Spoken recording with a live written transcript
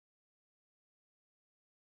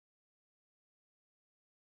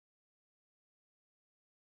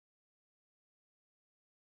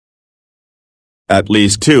At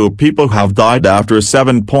least 2 people have died after a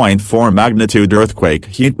 7.4 magnitude earthquake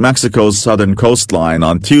hit Mexico's southern coastline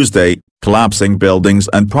on Tuesday, collapsing buildings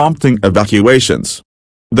and prompting evacuations.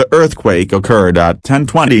 The earthquake occurred at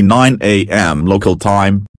 10:29 a.m. local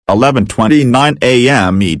time, 11:29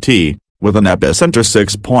 a.m. ET, with an epicenter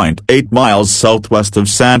 6.8 miles southwest of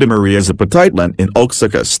Santa Maria Zapotitlan in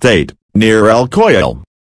Oaxaca State, near El Coyol.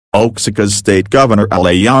 Oaxaca's state governor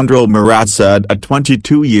Alejandro Murat said a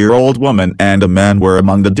 22-year-old woman and a man were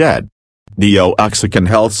among the dead. The Oaxacan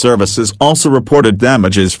Health Services also reported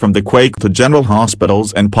damages from the quake to general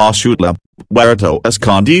hospitals in Pachuca, Puerto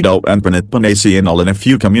Escondido and Panitpanacianal and a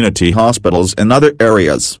few community hospitals in other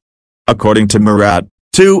areas. According to Murat,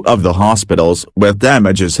 2 of the hospitals with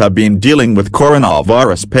damages have been dealing with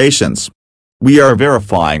coronavirus patients. We are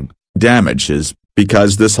verifying damages,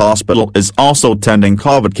 because this hospital is also tending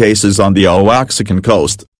COVID cases on the Oaxacan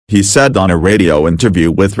coast, he said on a radio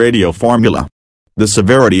interview with Radio Formula. The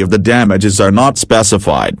severity of the damages are not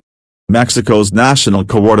specified. Mexico's National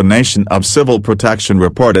Coordination of Civil Protection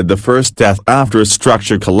reported the first death after a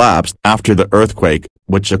structure collapsed after the earthquake,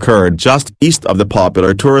 which occurred just east of the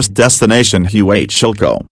popular tourist destination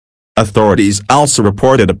Huatulco. Authorities also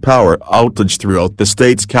reported a power outage throughout the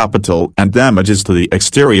state's capital and damages to the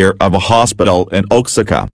exterior of a hospital in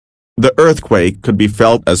Oaxaca. The earthquake could be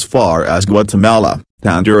felt as far as Guatemala,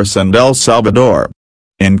 Honduras and El Salvador.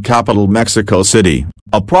 In capital Mexico City,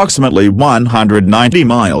 approximately 190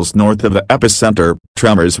 miles north of the epicenter,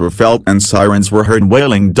 tremors were felt and sirens were heard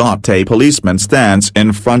wailing. A policeman stands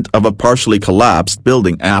in front of a partially collapsed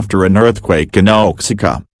building after an earthquake in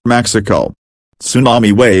Oaxaca, Mexico.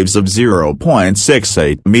 Tsunami waves of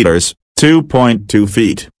 0.68 meters, 2.2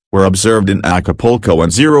 feet, were observed in Acapulco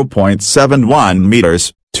and 0.71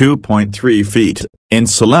 meters, 2.3 feet, in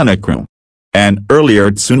Salena. An earlier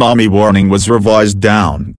tsunami warning was revised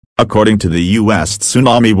down, according to the U.S.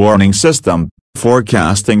 Tsunami Warning System,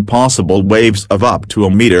 forecasting possible waves of up to a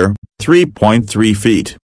meter, 3.3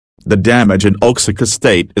 feet. The damage in Oaxaca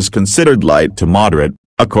State is considered light to moderate,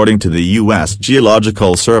 according to the U.S.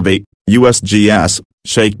 Geological Survey, USGS,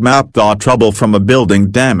 shake map. Trouble from a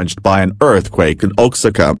building damaged by an earthquake in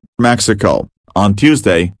Oaxaca, Mexico, on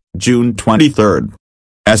Tuesday, June 23.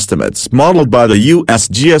 Estimates modeled by the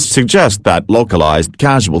USGS suggest that localized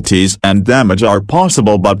casualties and damage are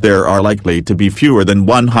possible, but there are likely to be fewer than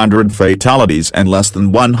 100 fatalities and less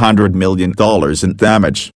than $100 million in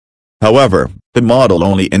damage. However, the model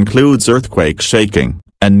only includes earthquake shaking,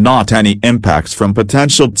 and not any impacts from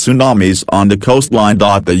potential tsunamis on the coastline.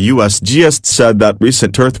 The USGS said that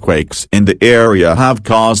recent earthquakes in the area have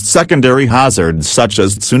caused secondary hazards such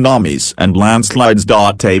as tsunamis and landslides.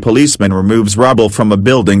 A policeman removes rubble from a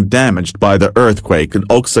building damaged by the earthquake in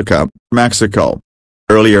Oaxaca, Mexico.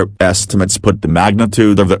 Earlier estimates put the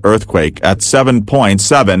magnitude of the earthquake at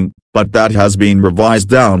 7.7, but that has been revised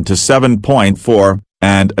down to 7.4,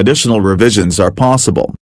 and additional revisions are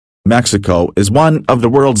possible. Mexico is one of the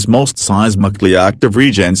world's most seismically active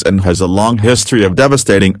regions and has a long history of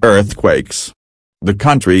devastating earthquakes. The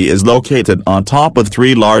country is located on top of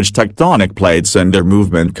 3 large tectonic plates, and their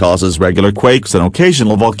movement causes regular quakes and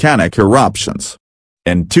occasional volcanic eruptions.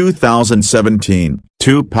 In 2017,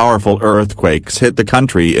 2 powerful earthquakes hit the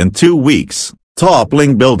country in 2 weeks,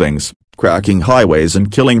 toppling buildings, cracking highways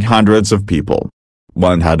and killing hundreds of people.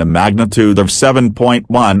 One had a magnitude of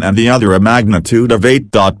 7.1 and the other a magnitude of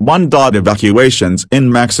 8.1. Evacuations in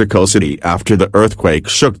Mexico City after the earthquake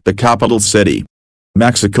shook the capital city.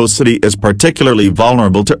 Mexico City is particularly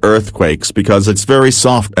vulnerable to earthquakes because its very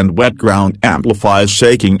soft and wet ground amplifies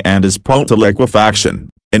shaking and is prone to liquefaction,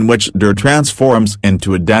 in which dirt transforms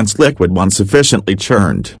into a dense liquid once sufficiently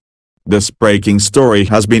churned. This breaking story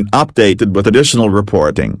has been updated with additional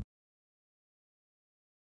reporting.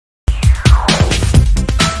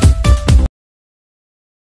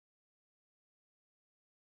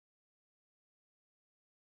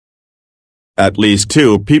 At least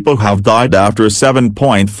 2 people have died after a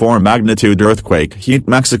 7.4 magnitude earthquake hit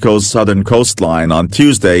Mexico's southern coastline on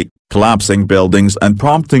Tuesday, collapsing buildings and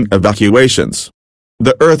prompting evacuations.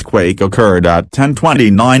 The earthquake occurred at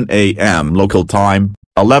 10:29 a.m. local time,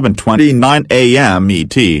 11:29 a.m.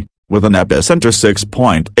 ET, with an epicenter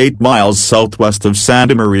 6.8 miles southwest of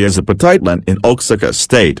Santa Maria Zapotitlan in Oaxaca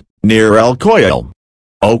State, near El Coyol.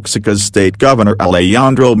 Oaxaca's state governor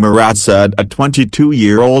Alejandro Murat said a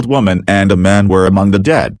 22-year-old woman and a man were among the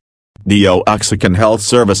dead. The Oaxacan Health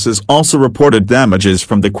Services also reported damages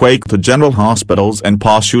from the quake to general hospitals in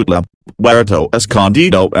Pachuca, Puerto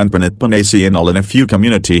Escondido and Panitpanacianal and a few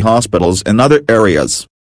community hospitals in other areas.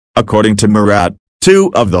 According to Murat,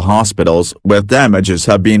 2 of the hospitals with damages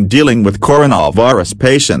have been dealing with coronavirus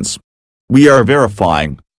patients. "We are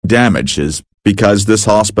verifying damages, because this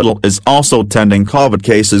hospital is also tending COVID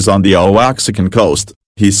cases on the Oaxacan coast,"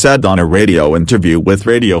 he said on a radio interview with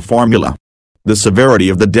Radio Formula. The severity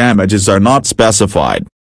of the damages are not specified.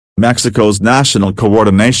 Mexico's National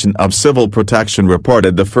Coordination of Civil Protection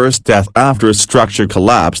reported the first death after a structure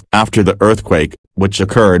collapsed after the earthquake, which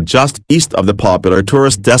occurred just east of the popular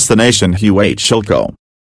tourist destination Huatulco.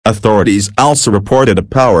 Authorities also reported a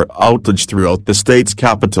power outage throughout the state's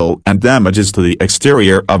capital and damages to the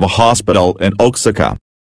exterior of a hospital in Oaxaca.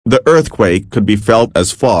 The earthquake could be felt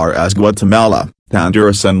as far as Guatemala,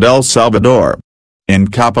 Honduras and El Salvador. In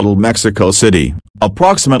capital Mexico City,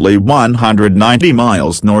 approximately 190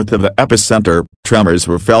 miles north of the epicenter, tremors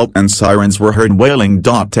were felt and sirens were heard wailing.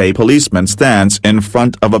 A policeman stands in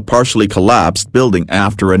front of a partially collapsed building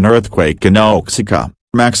after an earthquake in Oaxaca,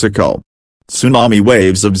 Mexico. Tsunami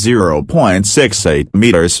waves of 0.68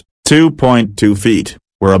 meters, 2.2 feet,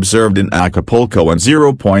 were observed in Acapulco and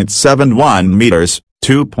 0.71 meters,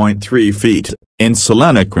 2.3 feet, in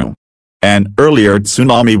Salena. An earlier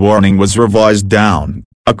tsunami warning was revised down,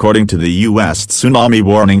 according to the U.S. Tsunami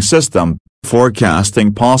Warning System,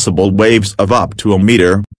 forecasting possible waves of up to a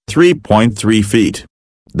meter, 3.3 feet.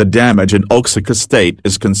 The damage in Oaxaca State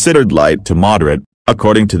is considered light to moderate,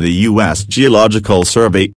 according to the U.S. Geological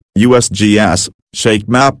Survey, USGS, shake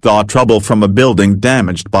map. Trouble from a building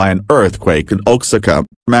damaged by an earthquake in Oaxaca,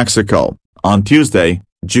 Mexico, on Tuesday,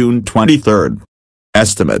 June 23.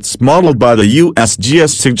 Estimates modeled by the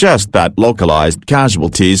USGS suggest that localized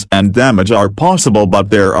casualties and damage are possible, but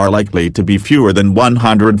there are likely to be fewer than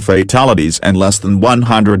 100 fatalities and less than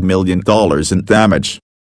 $100 million in damage.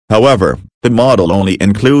 However, the model only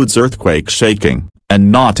includes earthquake shaking, and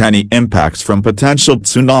not any impacts from potential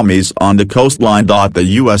tsunamis on the coastline.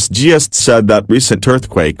 The USGS said that recent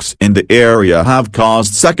earthquakes in the area have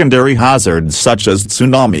caused secondary hazards such as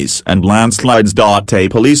tsunamis and landslides. A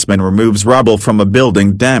policeman removes rubble from a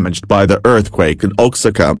building damaged by the earthquake in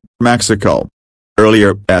Oaxaca, Mexico.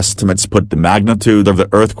 Earlier estimates put the magnitude of the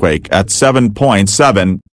earthquake at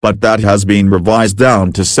 7.7, but that has been revised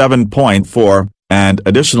down to 7.4, and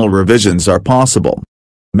additional revisions are possible.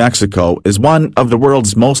 Mexico is one of the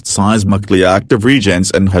world's most seismically active regions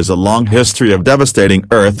and has a long history of devastating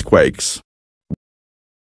earthquakes.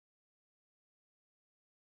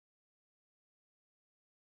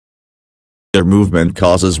 Their movement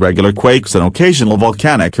causes regular quakes and occasional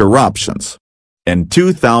volcanic eruptions. In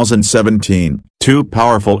 2017, two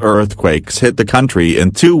powerful earthquakes hit the country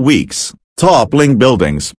in 2 weeks, toppling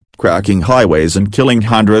buildings, cracking highways and killing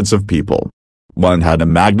hundreds of people. One had a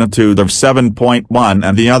magnitude of 7.1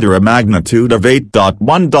 and the other a magnitude of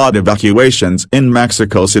 8.1. Evacuations in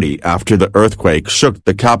Mexico City after the earthquake shook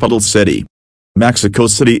the capital city. Mexico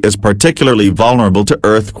City is particularly vulnerable to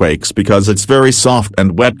earthquakes because its very soft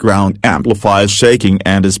and wet ground amplifies shaking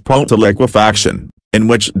and is prone to liquefaction, in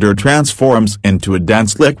which dirt transforms into a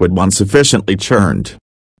dense liquid once sufficiently churned.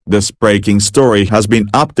 This breaking story has been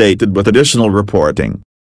updated with additional reporting.